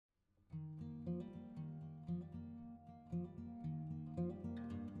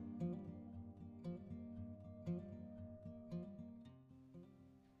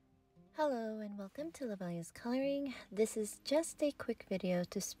Hello and welcome to Lovella's Coloring. This is just a quick video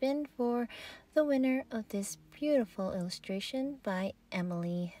to spin for the winner of this beautiful illustration by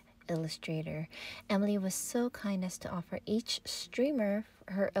Emily Illustrator. Emily was so kind as to offer each streamer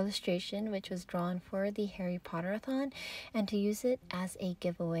her illustration, which was drawn for the Harry Potter-a-thon, and to use it as a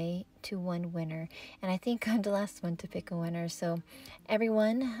giveaway to one winner. And I think I'm the last one to pick a winner, so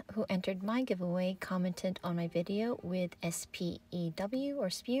everyone who entered my giveaway commented on my video with SPEW or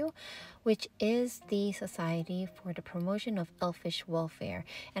SPEW, which is the Society for the Promotion of Elfish Welfare.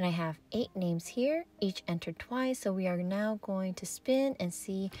 And I have 8 names here, each entered twice, so we are now going to spin and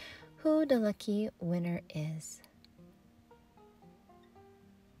see who the lucky winner is.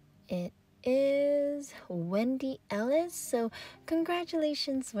 It is Wendy Ellis, so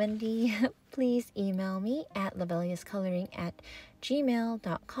congratulations, Wendy. Please email me at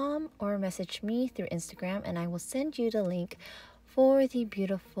lovellascoloring@gmail.com or message me through Instagram and I will send you the link for the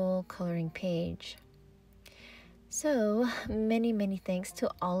beautiful coloring page. So many thanks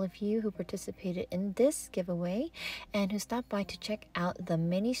to all of you who participated in this giveaway and who stopped by to check out the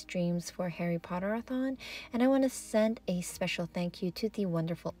mini streams for Harry Potter-a-thon. And I want to send a special thank you to the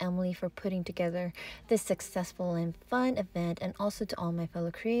wonderful Emily for putting together this successful and fun event, and also to all my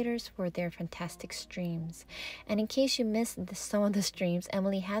fellow creators for their fantastic streams. And in case you missed some of the streams,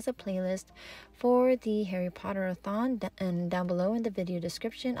 Emily has a playlist for the Harry Potter-a-thon, and down below in the video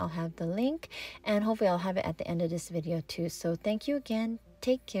description I'll have the link, and hopefully I'll have it at the end of this video too. So thank you again,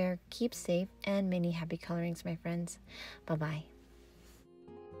 take care, keep safe, and many happy colorings, my friends. Bye bye.